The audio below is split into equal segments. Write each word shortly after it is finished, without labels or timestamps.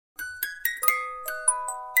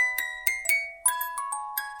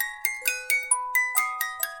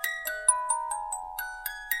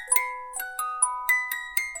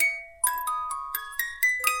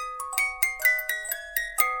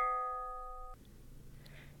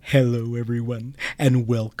Hello, everyone, and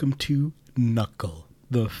welcome to Knuckle,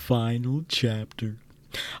 the final chapter.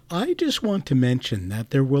 I just want to mention that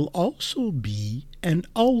there will also be an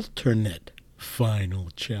alternate final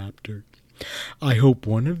chapter. I hope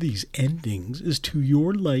one of these endings is to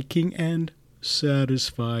your liking and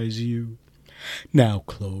satisfies you. Now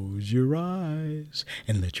close your eyes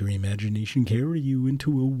and let your imagination carry you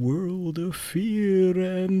into a world of fear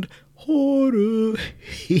and horror.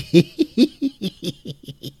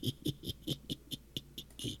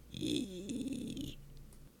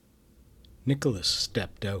 Nicholas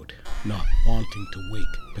stepped out, not wanting to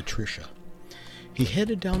wake Patricia. He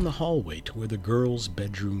headed down the hallway to where the girl's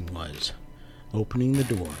bedroom was. Opening the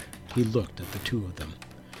door, he looked at the two of them,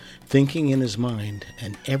 thinking in his mind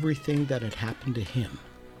and everything that had happened to him,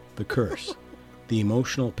 the curse, the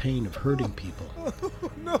emotional pain of hurting people,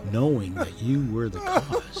 knowing that you were the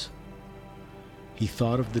cause. He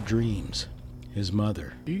thought of the dreams, his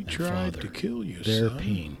mother and tried father, to kill you, their son.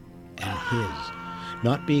 pain and his,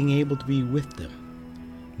 not being able to be with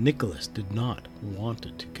them. Nicholas did not want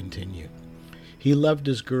it to continue. He loved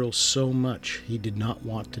his girl so much he did not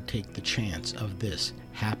want to take the chance of this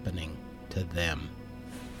happening to them.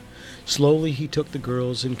 Slowly he took the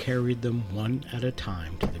girls and carried them one at a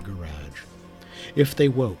time to the garage. If they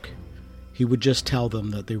woke, he would just tell them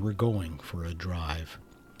that they were going for a drive.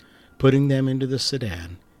 Putting them into the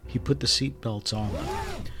sedan, he put the seat belts on them.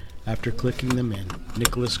 After clicking them in,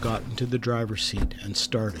 Nicholas got into the driver's seat and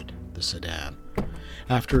started the sedan.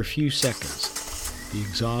 After a few seconds, the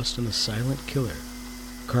exhaust on the silent killer,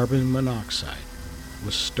 carbon monoxide,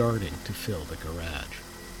 was starting to fill the garage.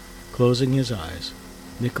 Closing his eyes,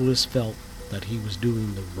 Nicholas felt that he was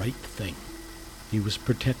doing the right thing. He was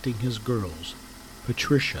protecting his girls,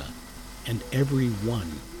 Patricia, and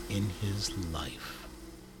everyone in his life.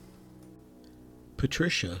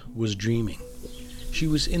 Patricia was dreaming. She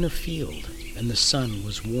was in a field, and the sun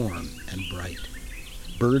was warm and bright.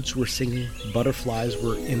 Birds were singing, butterflies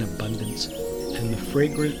were in abundance, and the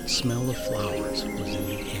fragrant smell of flowers was in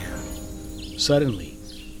the air. Suddenly,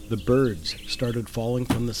 the birds started falling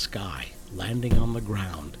from the sky, landing on the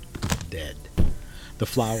ground, dead. The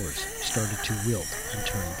flowers started to wilt and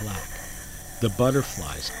turn black. The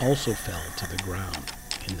butterflies also fell to the ground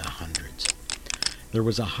in the hundreds. There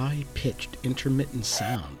was a high-pitched, intermittent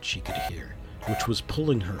sound she could hear, which was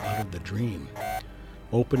pulling her out of the dream.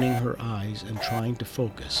 Opening her eyes and trying to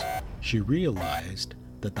focus, she realized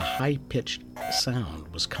that the high-pitched sound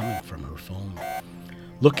was coming from her phone.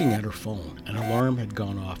 Looking at her phone, an alarm had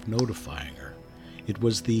gone off notifying her. It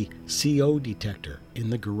was the CO detector in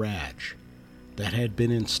the garage that had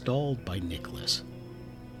been installed by Nicholas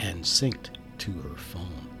and synced to her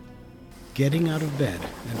phone. Getting out of bed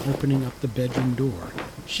and opening up the bedroom door,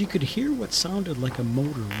 she could hear what sounded like a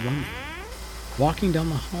motor running. Walking down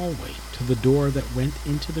the hallway to the door that went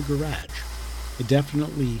into the garage, it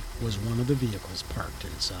definitely was one of the vehicles parked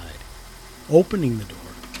inside. Opening the door,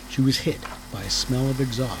 she was hit by a smell of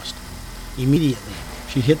exhaust. Immediately,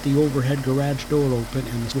 she hit the overhead garage door open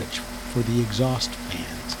and the switch for the exhaust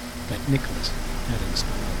fans that Nicholas had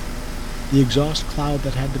installed. The exhaust cloud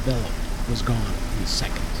that had developed was gone in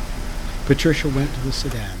seconds. Patricia went to the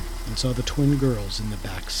sedan and saw the twin girls in the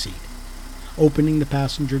back seat. Opening the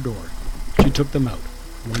passenger door, she took them out,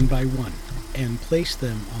 one by one, and placed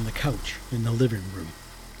them on the couch in the living room.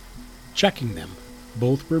 Checking them,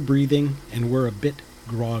 both were breathing and were a bit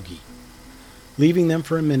groggy. Leaving them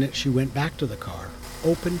for a minute, she went back to the car,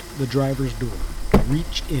 opened the driver's door,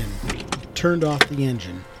 reached in, turned off the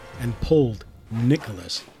engine, and pulled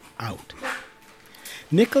Nicholas out.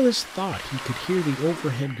 Nicholas thought he could hear the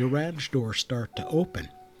overhead garage door start to open.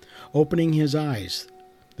 Opening his eyes,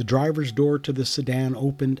 the driver's door to the sedan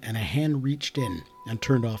opened and a hand reached in and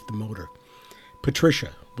turned off the motor. Patricia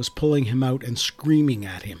was pulling him out and screaming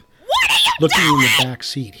at him. Looking in the back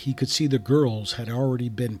seat, he could see the girls had already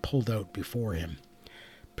been pulled out before him.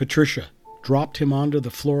 Patricia dropped him onto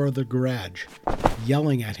the floor of the garage,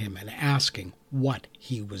 yelling at him and asking what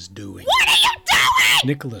he was doing. What are you doing?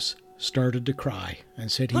 Nicholas started to cry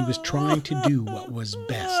and said he was trying to do what was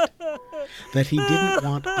best, that he didn't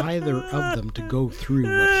want either of them to go through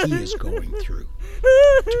what he is going through,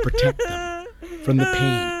 to protect them from the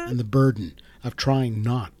pain and the burden of trying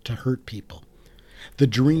not to hurt people, the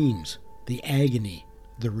dreams, the agony,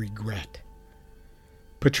 the regret.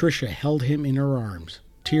 Patricia held him in her arms,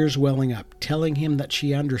 tears welling up, telling him that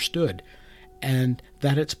she understood and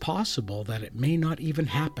that it's possible that it may not even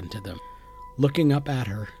happen to them. Looking up at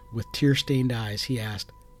her with tear-stained eyes, he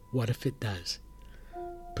asked, "What if it does?"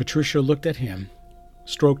 Patricia looked at him,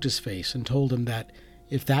 stroked his face, and told him that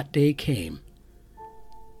if that day came,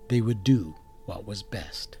 they would do what was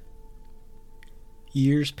best.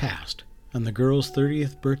 Years passed, and the girl's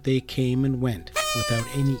 30th birthday came and went without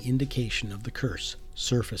any indication of the curse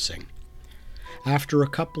surfacing. After a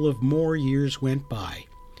couple of more years went by,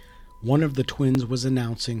 one of the twins was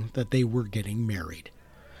announcing that they were getting married.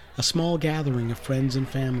 A small gathering of friends and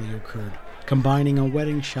family occurred, combining a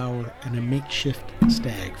wedding shower and a makeshift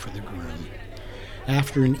stag for the groom.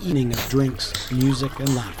 After an evening of drinks, music,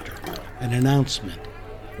 and laughter, an announcement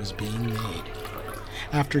was being made.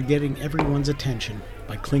 After getting everyone's attention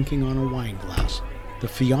by clinking on a wine glass, the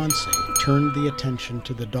fiancé turned the attention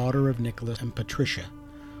to the daughter of Nicholas and Patricia,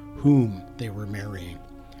 whom they were marrying.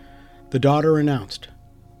 The daughter announced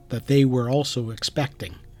that they were also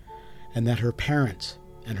expecting, and that her parents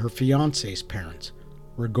and her fiancé's parents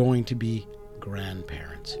were going to be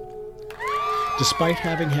grandparents. Despite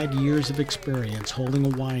having had years of experience holding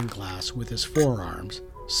a wine glass with his forearms,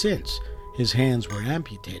 since his hands were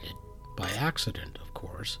amputated, by accident, of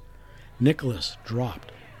course, Nicholas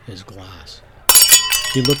dropped his glass.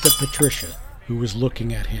 He looked at Patricia, who was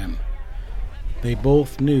looking at him. They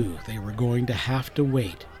both knew they were going to have to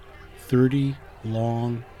wait 30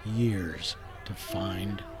 long years to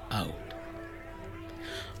find out.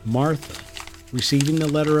 Martha, receiving the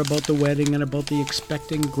letter about the wedding and about the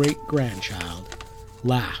expecting great-grandchild,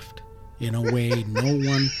 laughed in a way no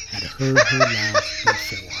one had heard her laugh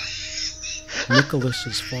before.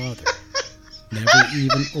 Nicholas's father never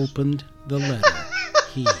even opened the letter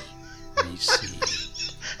he received.